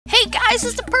guys,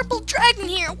 it's the PurpleDragon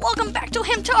here. Welcome back to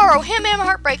Hamtaro,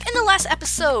 Heartbreak. In the last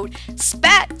episode,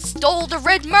 Spat stole the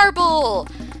red marble.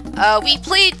 We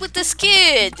played with this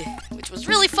kid, which was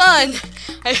really fun.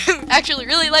 I actually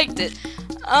really liked it.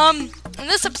 In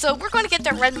this episode, we're going to get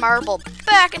that red marble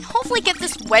back and hopefully get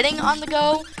this wedding on the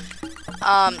go.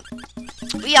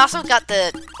 We also got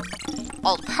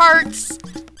all the parts.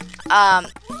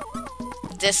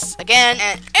 This again,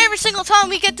 and every single time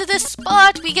we get to this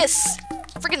spot, we get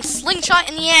freaking slingshot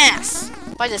in the ass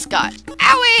by this guy.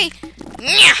 Owie!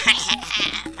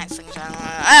 My slingshot,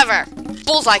 whatever.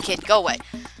 Bullseye kid, go away.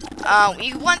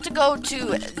 We want to go to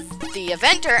the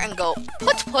eventer and go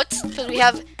put, because we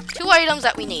have 2 items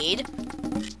that we need.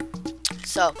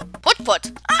 So, put. Put,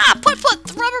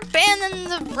 the rubber band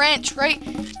and the branch, right?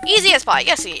 Easy as pie,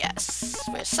 yes.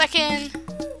 Wait a second.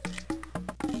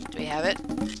 Do we have it?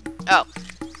 Oh.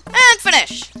 And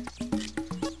finish!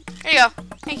 There you go.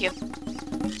 Thank you.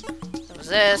 What was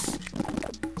this?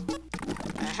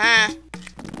 I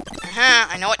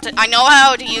know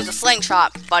how to use a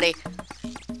slingshot, buddy.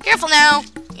 Careful now.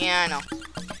 Yeah, I know.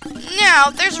 Now,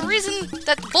 there's a reason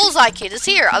that the Bullseye Kid is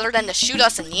here, other than to shoot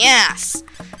us in the ass.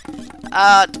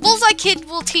 The Bullseye Kid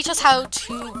will teach us how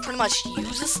to pretty much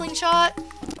use a slingshot.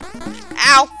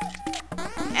 Ow.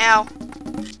 Ow.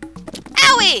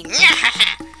 Owie!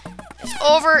 It's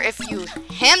over if you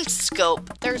hand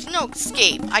scope. There's no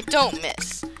escape. I don't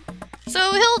miss.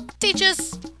 So he'll teach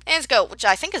us hand scope, which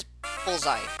I think is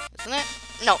bullseye, isn't it?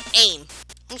 No, aim.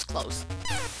 I was close.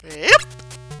 Yep.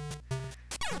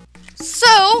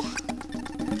 So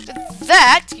with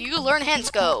that, you learn hand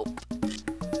scope.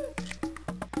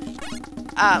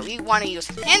 We want to use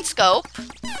hand scope,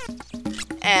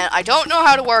 and I don't know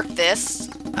how to work this.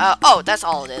 Oh, that's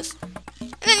all it is.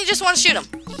 And then you just want to shoot him.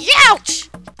 Youch!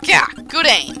 Yeah, good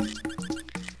aim.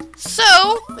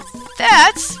 So, with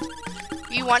that,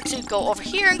 we want to go over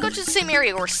here and go to the same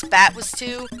area where Spat was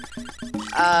too.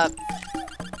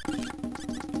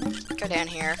 Go down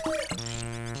here.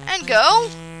 And go.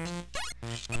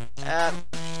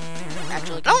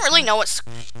 Actually, I don't really know what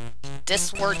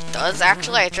this word does,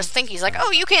 actually. I just think he's like,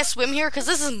 oh, you can't swim here because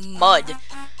this is mud.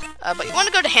 But you want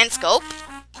to go to hand scope,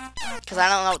 because I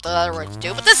don't know what the other words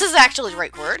do, but this is actually the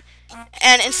right word.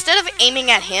 And instead of aiming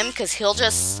at him, because he'll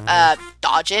just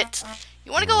dodge it,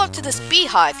 you want to go up to this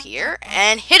beehive here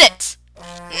and hit it.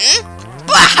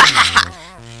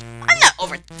 I'm not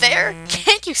over there.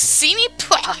 Can't you see me?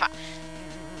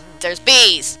 There's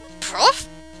bees. Poof.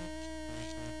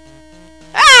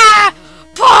 Ah!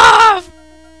 Poof!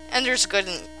 And they're just good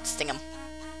and sting him.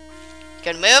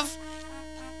 Good move.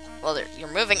 Well,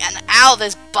 you're moving, and ow,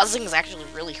 this buzzing is actually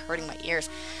really hurting my ears.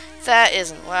 That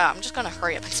isn't. Wow, I'm just gonna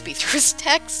hurry up and speed through his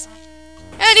text.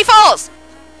 And he falls!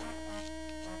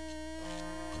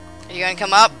 Are you gonna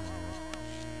come up?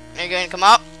 Are you gonna come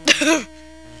up?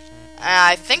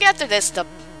 I think after this, the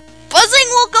buzzing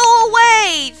will go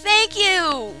away! Thank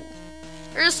you!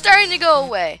 It's starting to go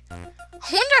away. I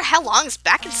wonder how long his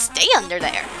back can stay under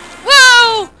there.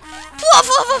 Whoa!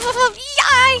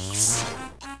 Yikes!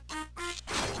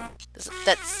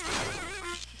 That's...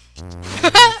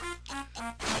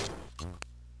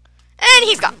 And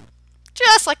he's gone.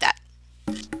 Just like that.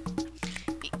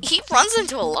 He runs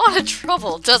into a lot of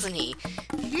trouble, doesn't he?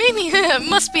 Maybe it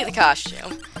must be the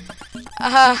costume.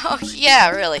 Oh,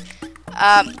 yeah, really.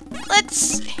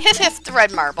 Let's hit the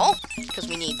red marble, because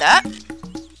we need that.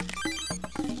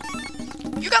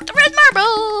 You got the red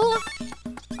marble!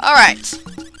 Alright.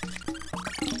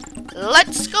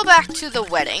 Let's go back to the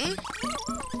wedding,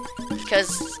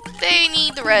 because they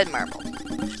need the red marble.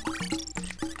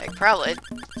 Like, probably...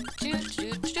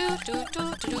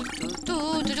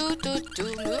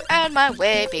 Move out of my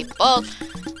way, people.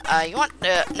 You want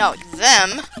no,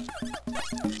 them.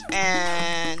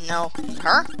 And no,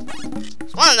 her.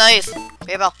 It's one of these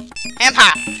people.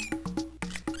 Hamtaro.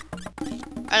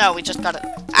 Oh no, we just got it.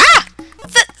 Ah!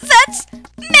 That's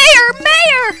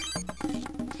Mayor!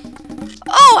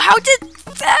 Oh, how did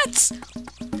that?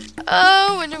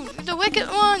 Oh, and the wicked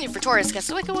one. You're victorious against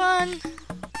the wicked one.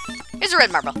 Here's a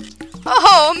red marble.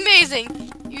 Oh, amazing!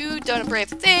 You've done a brave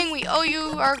thing. We owe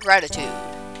you our gratitude.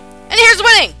 And here's the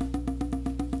wedding!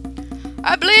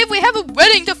 I believe we have a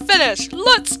wedding to finish.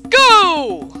 Let's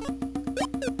go!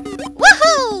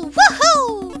 Woohoo!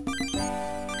 Woohoo!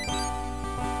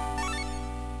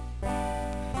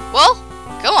 Well,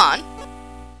 go on.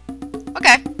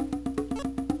 Okay.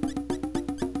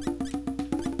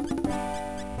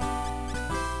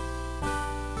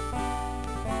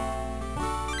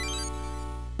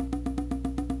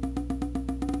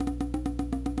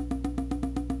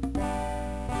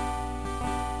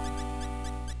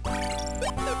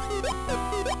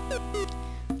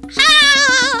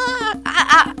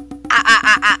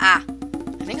 I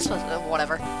think it's supposed to,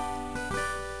 whatever.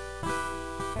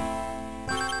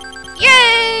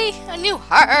 Yay! A new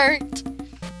heart!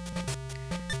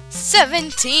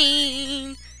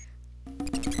 17!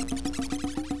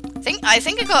 I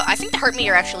think the heart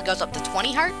meter actually goes up to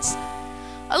 20 hearts.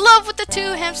 A love with the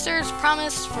two hamsters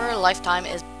promised for a lifetime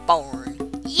is born.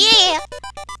 Yeah!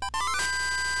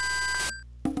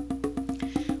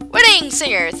 Wedding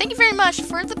singer, thank you very much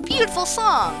for the beautiful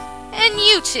song. And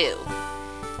you too.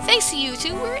 Thanks to you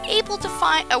two, we were able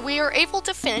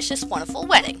to finish this wonderful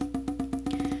wedding.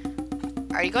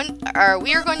 We are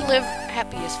going to live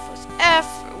happiest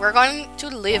we're going to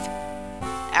live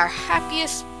our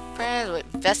happiest friends with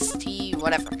Vesti,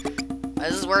 whatever. What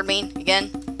does this word mean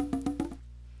again?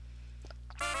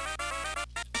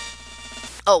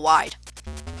 Oh, wide.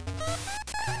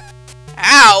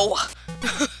 Ow!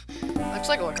 Looks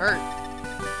like it would hurt.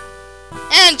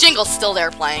 And Jingle's still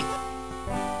there playing.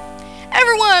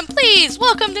 Everyone, please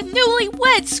welcome the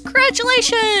newlyweds.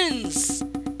 Congratulations!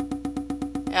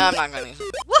 I'm not gonna.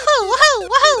 Woohoo! Woohoo!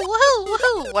 Woohoo! Woohoo!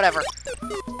 Woohoo! Whatever.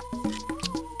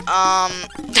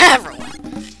 Everyone.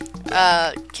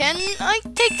 Can I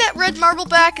take that red marble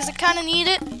back? Cause I kind of need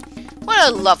it. What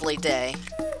a lovely day.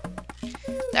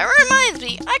 That reminds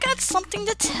me, I got something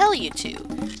to tell you two.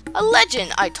 A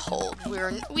legend I told.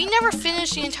 We never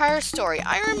finished the entire story.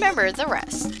 I remember the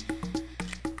rest.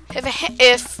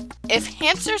 If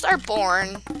hamsters are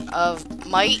born of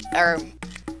might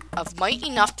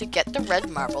enough to get the red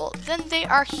marble, then they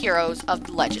are heroes of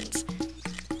legends.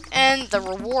 And the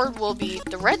reward will be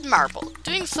the red marble.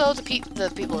 Doing so, the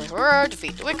people who are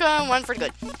defeat the wicked and one for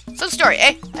good. So the story,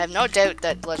 eh? I have no doubt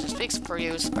that legend speaks for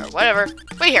you, or whatever.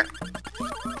 Wait here.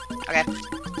 Okay.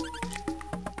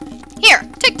 Here,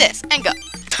 take this and go.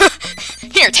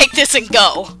 Here, take this and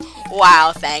go.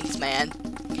 Wow, thanks, man.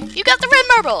 You got the red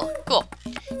marble. Cool.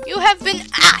 You have been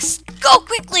asked. Go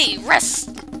quickly. Rest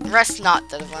not.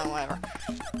 Whatever.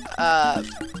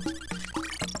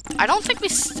 I don't think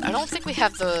we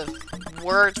have the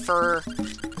word for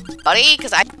buddy,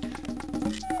 because I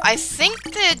think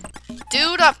the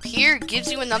dude up here gives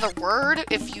you another word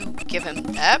if you give him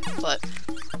that, but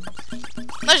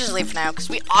let's just leave for now, because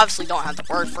we obviously don't have the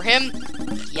word for him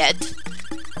yet.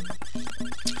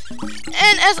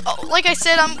 And like I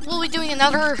said, we'll be doing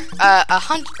another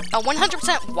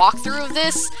 100% walkthrough of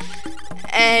this.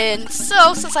 And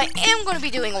so, since I am going to be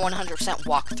doing a 100%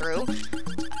 walkthrough,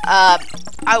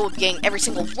 I will be getting every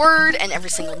single word and every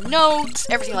single note,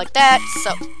 everything like that.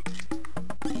 So,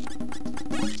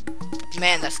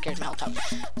 man, that scared me all the time.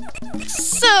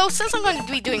 So, since I'm going to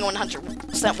be doing a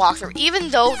 100% walkthrough, even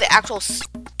though the actual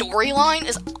storyline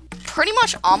is pretty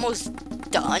much almost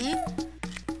done.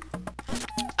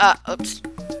 Oops.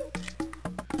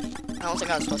 I don't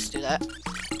think I was supposed to do that.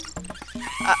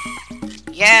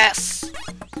 Yes!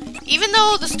 Even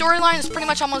though the storyline is pretty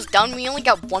much almost done, we only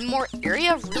got one more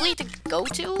area really to go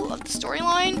to of the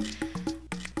storyline.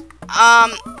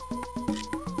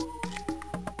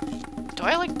 Do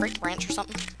I, like, break the branch or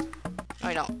something? No,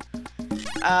 I don't.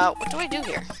 What do I do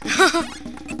here?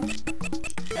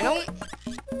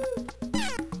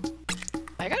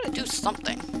 I gotta do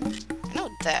something. I know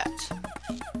that.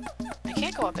 I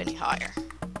can't go up any higher.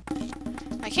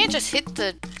 I can't just hit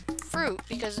the fruit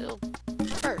because it'll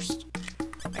burst.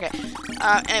 Okay.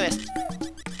 Anyways.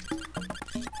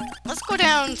 Let's go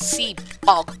down and see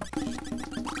Bog.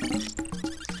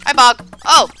 Hi, Bog.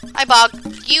 Oh, hi, Bog.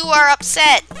 You are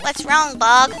upset. What's wrong,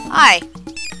 Bog? Hi.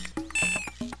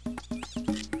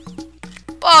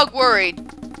 Bog worried.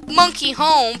 Monkey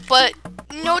home, but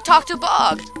no talk to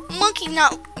Bog. Monkey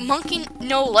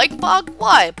no like Bog?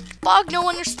 Why? Bog no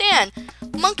understand.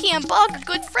 Monkey and Bog are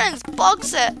good friends. Bog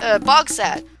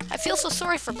sad. I feel so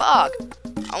sorry for Bog.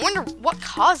 I wonder what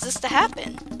caused this to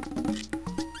happen.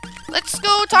 Let's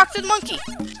go talk to the monkey.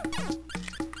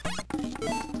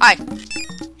 Hi.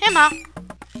 Hey, Ma.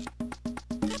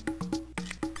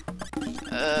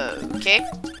 Okay.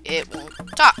 It won't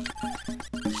talk.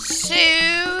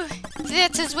 So,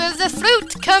 that is where the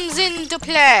fruit comes into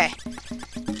play.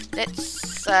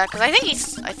 Let's, cause I think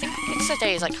it's a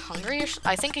day he's like hungry,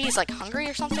 I think he's like hungry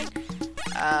or something.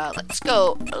 Let's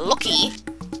go looky.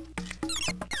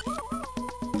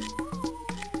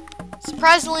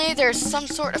 Surprisingly, there's some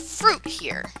sort of fruit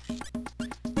here.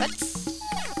 Let's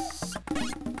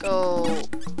go,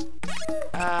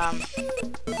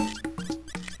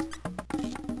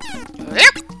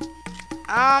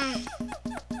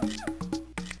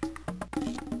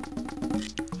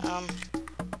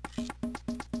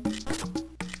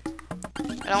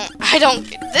 I don't,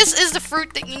 this is the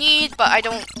fruit that you need, but I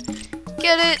don't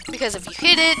get it, because if you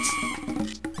hit it,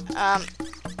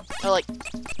 it'll, like,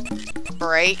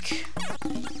 break.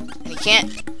 And you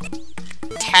can't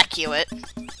attack you it.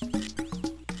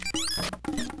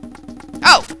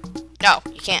 Oh! No,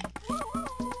 you can't.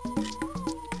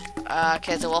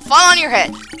 Because it will fall on your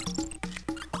head.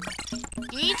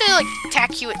 You need to, like,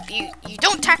 tack you it. You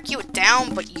don't tack you it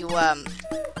down, but you have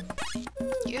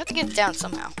to get it down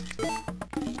somehow.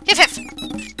 Hiff hiff!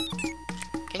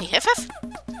 Can you hiff hiff?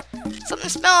 Something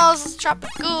smells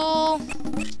tropical.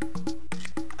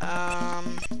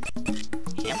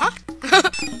 Him, huh?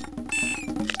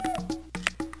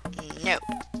 No.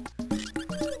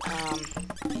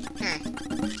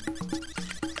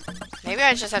 Maybe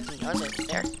I just have to nose over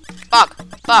there. Bog!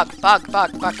 Bog! Bog!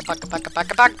 Bog! Bog! Bog! Bog!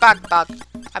 Bog! Bog! Bog! Bog!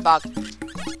 Hi, Bog.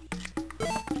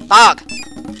 Bog!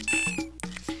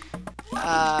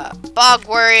 Bog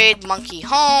worried, Monkey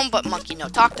home, but Monkey no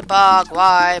talk to Bog.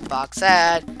 Why? Bog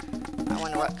sad. I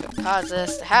wonder what could cause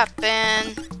this to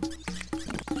happen.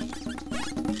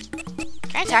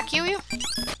 Can I attack you?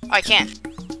 Oh, I can.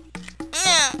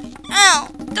 Ow!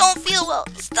 Don't feel well.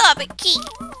 Stop it, Keek.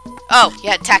 Oh,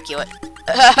 yeah, attack you it.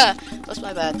 That's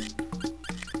my bad.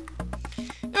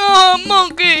 Oh,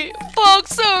 Monkey! Bog,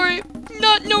 sorry.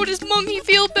 Not noticed Monkey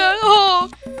feel bad. Oh,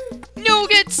 no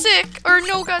get sick. Or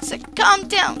no got sick. Calm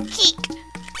down, Keek.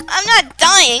 I'm not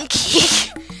dying,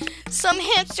 Keek. Some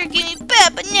hamster gave me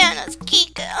bad bananas,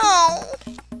 Keek. Oh.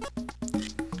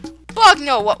 Bog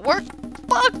know what worked.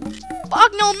 Bog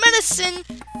know medicine.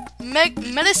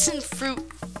 Medicine fruit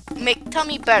make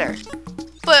tummy better.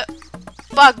 But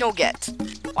Bog no get.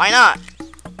 Why not?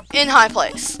 In high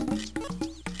place.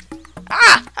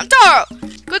 Ah!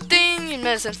 Hamtaro! Good thing in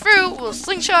medicine fruit will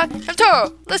slingshot.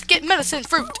 Hamtaro, let's get medicine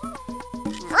fruit.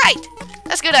 Right!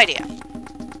 That's a good idea.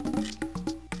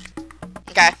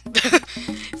 Okay.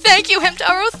 Thank you,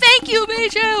 Hamtaro! Thank you,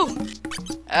 Meiju!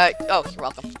 Oh, you're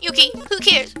welcome. Yuki, who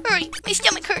cares? Hurry, my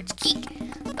stomach hurts. Keek.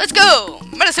 Let's go!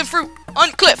 Medicine fruit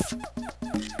on cliff!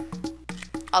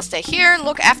 I'll stay here and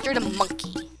look after the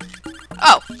monkey.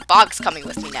 Oh, Bog's coming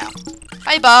with me now.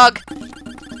 Hi, Bog.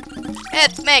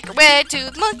 Let's make our way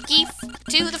to the monkey,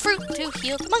 to the fruit to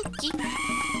heal the monkey.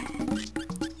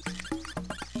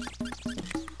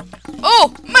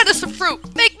 Oh, medicine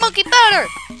fruit! Make monkey better!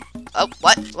 Oh,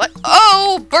 what? What?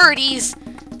 Oh, birdies!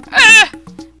 Ah!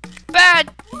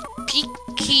 Bad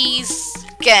Peakies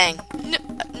gang.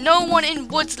 No one in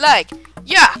woods like.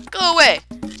 Yeah, go away.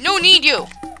 No need you.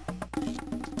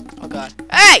 Oh, God.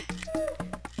 Hey!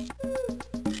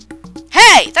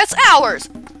 Hey, that's ours!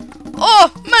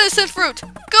 Oh, medicine fruit!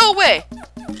 Go away!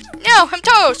 Now,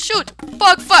 Hamtaro, shoot!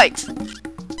 Bog fight!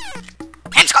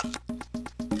 Hands up!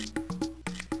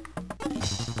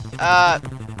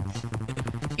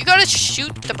 You gotta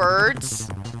shoot the birds.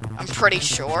 I'm pretty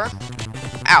sure.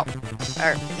 Ow.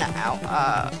 Or, not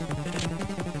ow.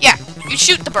 Yeah, you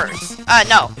shoot the birds.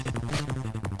 No.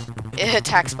 It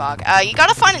attacks Bog. You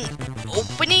gotta find an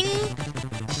opening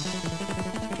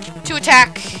to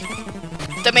attack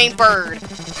the main bird.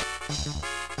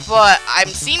 But I'm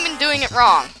seeming doing it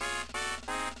wrong.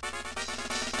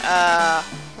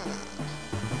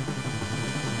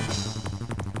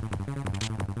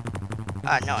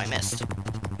 No, I missed.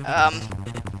 Ah!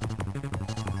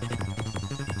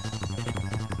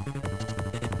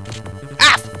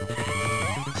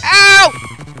 Ow!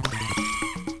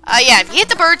 Yeah, if you hit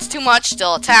the birds too much,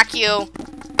 they'll attack you.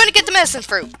 I'm gonna get the medicine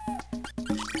fruit.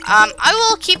 I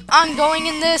will keep on going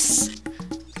in this.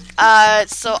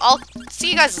 So I'll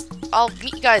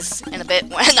meet you guys in a bit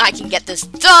when I can get this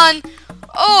done.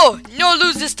 Oh, no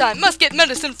lose this time. Must get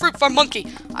medicine fruit for monkey.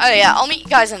 Yeah, I'll meet you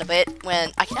guys in a bit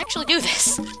when I can actually do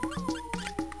this.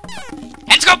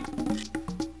 Let's go!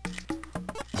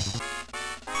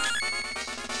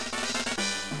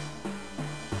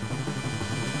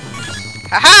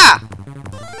 Haha!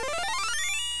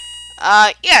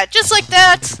 Yeah, just like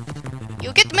that.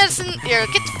 You'll get the medicine, or get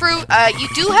the fruit. You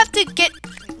do have to get,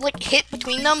 like, hit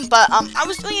between them, but, I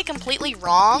was doing it completely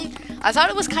wrong. I thought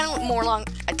it was kind of more along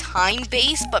a time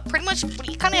base, but pretty much what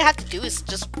you kind of have to do is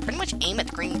just pretty much aim at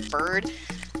the green bird.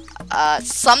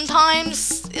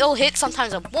 Sometimes it'll hit,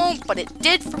 sometimes it won't, but it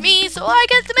did for me, so I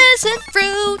get the medicine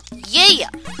fruit. Yeah!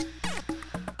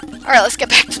 Alright, let's get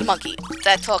back to the monkey.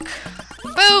 That took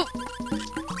about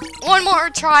one more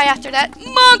try after that.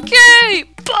 Monkey!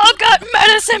 Bog got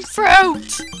medicine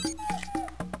fruit!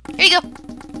 Here you go.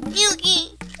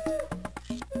 Yuki!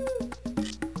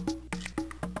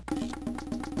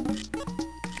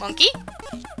 Monkey?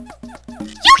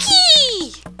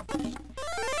 Yuki!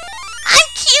 I'm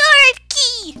cured,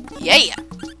 Key! Yeah!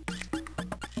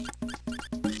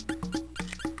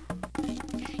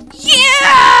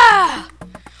 Yeah!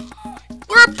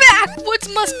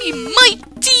 must be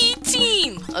Mighty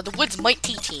Team! The Woods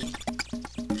Mighty Team.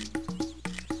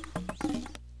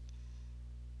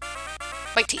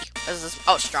 Mighty. This is,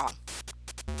 oh, strong.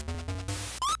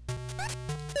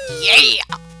 Yeah!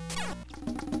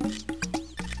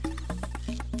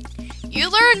 You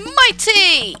learn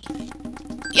Mighty!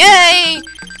 Yay!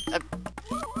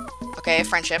 Okay,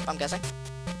 friendship, I'm guessing.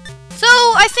 So,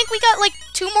 I think we got like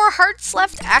 2 more hearts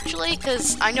left, actually,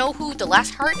 because I know who the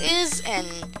last heart is, and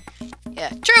yeah,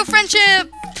 true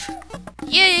friendship!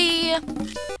 Yay!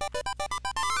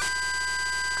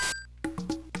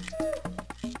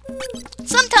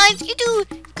 Sometimes you do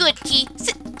good, Key.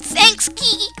 Thanks,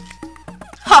 Key!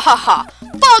 Ha ha ha!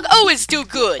 Bog always do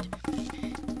good!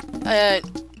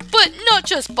 But not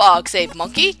just Bog saved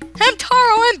Monkey.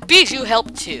 Hamtaro and Bijou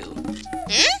helped too.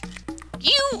 Hmm?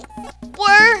 You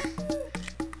were...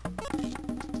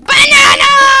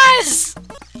 Bananas!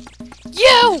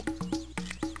 You!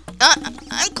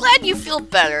 I'm glad you feel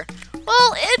better.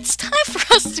 Well, it's time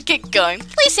for us to get going.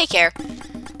 Please take care.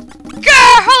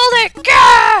 Gah! Hold it!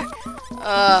 Gah!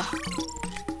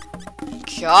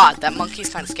 God, that monkey's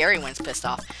kind of scary when it's pissed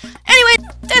off. Anyway,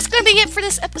 that's gonna be it for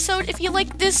this episode. If you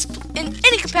like this in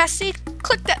any capacity,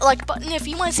 click that like button. If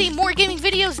you want to see more gaming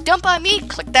videos done by me,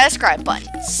 click that subscribe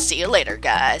button. See you later,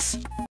 guys.